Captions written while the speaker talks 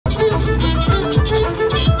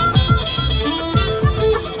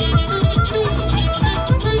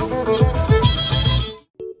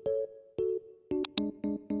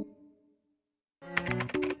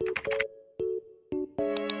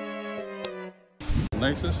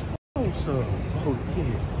nicest photos. Oh yeah.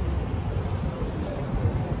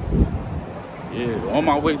 Yeah, on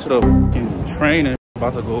my way to the fucking train and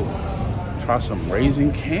about to go try some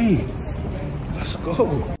Raising Cane's. Let's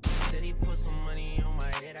go.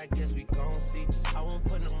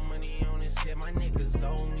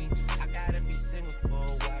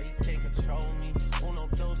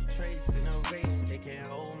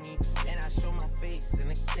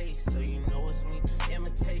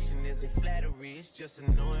 It's just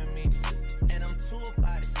annoying me, and I'm too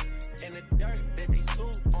about it. And the dirt that they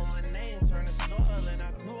threw on my name turned to soil, and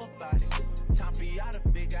I grew about it. Time for y'all to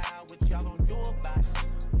figure out what y'all gon' do about it.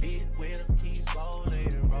 Big wheels keep rolling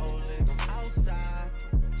and rolling. I'm outside,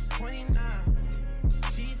 29,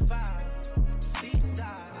 G5,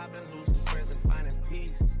 seaside. I've been losing friends and finding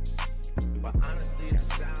peace, but honestly, that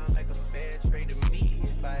sounds like a fair trade to me.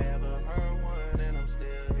 If I ever heard one, and I'm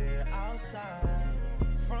still here outside,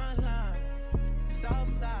 front line.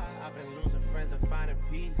 Southside, I've been losing friends and finding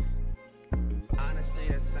peace. Honestly,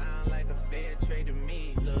 that sound like a fair trade to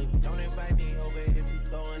me. Look, don't invite me over if you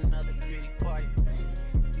throw another pretty party.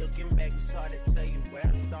 Looking back, it's hard to tell you where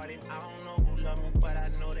I started. I don't know who loved me, but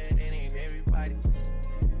I know that it ain't everybody.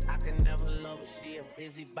 I can never love her, she a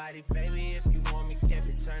busybody. Baby, if you want me, can't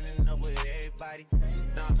be turning up with everybody.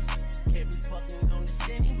 Nah, can't be fucking on this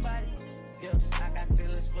anybody. Yeah, I got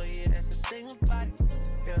feelings for you, that's the thing about it.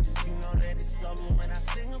 Yeah, you know that it's something when I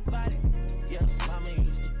sing about it. Yeah, mama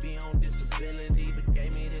used to be on disability, but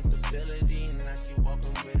gave me this ability. And now she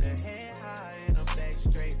walking with her head high and her back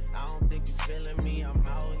straight. I don't think you feeling me, I'm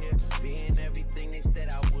out here being everything they said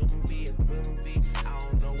I wouldn't be or couldn't be. I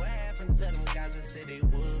don't know what happened to them guys that said they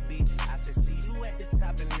would be. I said, see you at the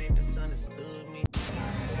top and they misunderstood me.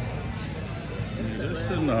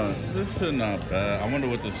 This shit not bad. I wonder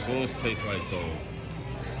what the sauce tastes like though.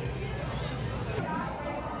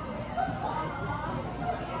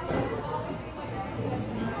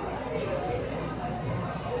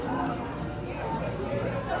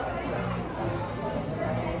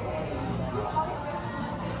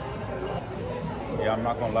 Yeah, I'm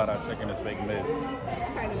not gonna lie, that chicken is fake mid.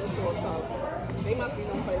 They must be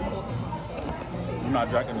gonna play the sauce. You're not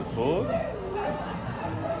jacking the sauce?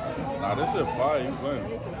 Nah, this is fire, you playing.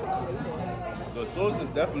 The sauce is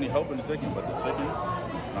definitely helping the chicken, but the chicken,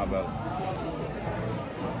 not bad.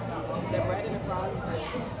 The bread and the fries.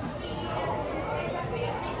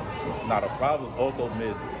 Nah, the fries is also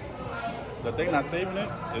mid. The thing that's saving it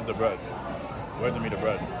is the bread. Where's the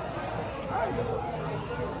bread?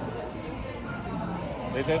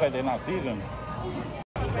 They taste like they're not seasoned.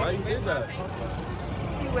 Why you did that?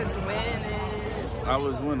 He was winning. I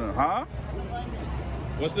was winning, huh?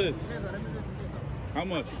 What's this? How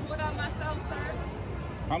much? Draw that myself, sir.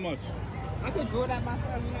 How much? I could draw that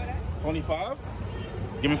myself, you know that? 25?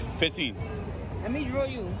 Give me 15. Let me draw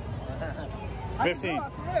you. 15.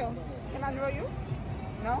 For real. Can I draw you?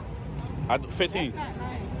 No? 15. That's not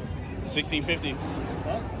nice. 1650.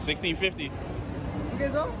 Huh? 1650. You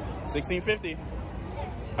get though? 1650.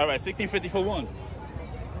 All right, 1650 for one.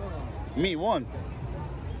 Me, one.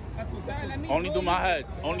 Sir, Only do my head.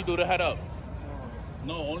 Only do the head up.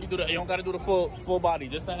 No, only do the. You don't gotta do the full body,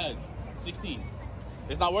 just the head. 16.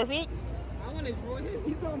 It's not worth it. I want to draw him.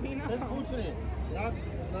 He told me no. That's bullshit. Not 15,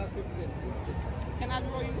 16. Can I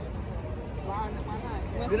draw you? Why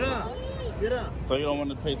not? Get up. Get up. So you don't want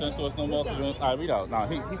to pay attention to us no more? Alright, read out. Nah,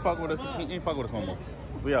 he fuck with us. He ain't fuck with us no more.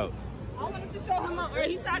 We out. I wanted to show him up.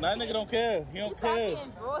 He That nigga don't care. He don't care.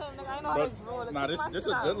 Draw him, nigga. I know how to draw. Nah, this is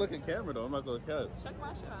a good looking camera though. I'm not gonna care. Check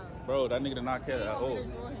my shit out. Bro, that nigga did not care at all. Let's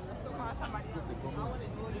go find somebody else. I want to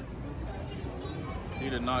draw you. He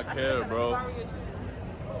did not care, bro.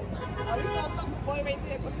 Boy right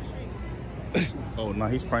there across the street. Oh, no,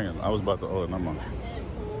 he's praying. I was about to. Oh, never mind.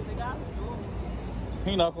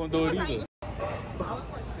 He not gonna do it either.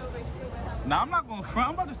 Nah, I'm not gonna front.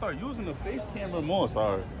 I'm about to start using the face camera more.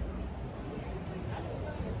 Sorry.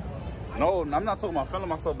 No, I'm not talking about filming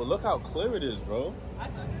myself, but look how clear it is, bro.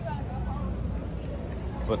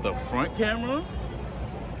 But the front camera?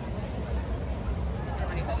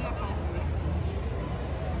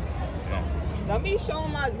 No. Let me show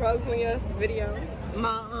him my drugs on your video.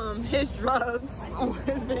 My his drugs on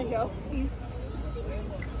his video.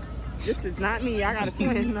 This is not me. I got a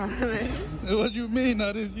twin. What you mean?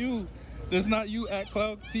 That is you. That's not you at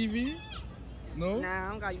Cloud TV? No? Nah, I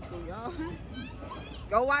don't got YouTube, y'all.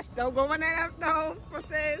 Go watch though. Go run that up though, for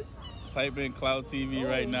sis. Type in Cloud TV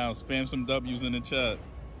right now. Spam some W's in the chat.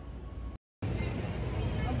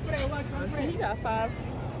 He got 5.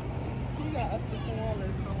 He got up to 4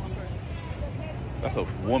 dollars for one person. That's a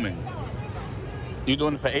woman. You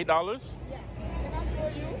doing it for $8? Yeah. Can I draw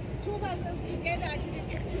you? 2 by together I give you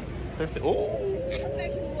 50. 50. Oh. It's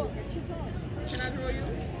professional work. It's cheap. Can I draw you?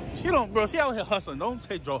 She don't, bro. She out here hustling. Don't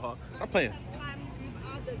take draw her. I'm playing. I'm with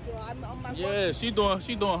other draw. I'm on my Yeah, she doing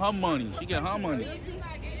her money. She getting her money. You see,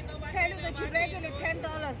 tell you that you regular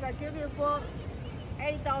 $10. I give you for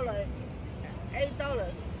 $8.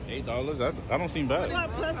 $8. $8. That don't seem bad. One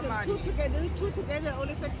person, two together,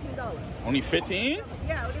 only $15. Only 15?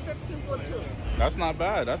 Yeah, only 15 for two. That's not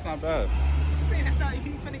bad. That's not bad. Saying that's how you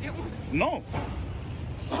finna get one. No,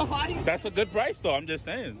 So why you? that's a good price though. I'm just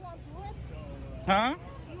saying. You want to do it? Huh?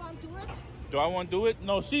 You want to do it? Do I want to do it?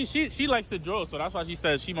 No, she likes to draw, so that's why she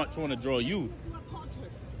says she might want to draw you. You do a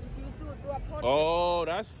portrait. If you do a portrait. Oh,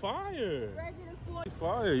 that's fire. Regular for That's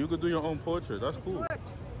fire. You could do your own portrait. That's cool. do it.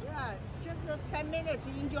 Yeah, just 10 minutes.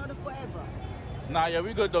 You enjoy it forever. Nah, yeah,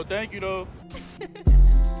 we good though. Thank you though.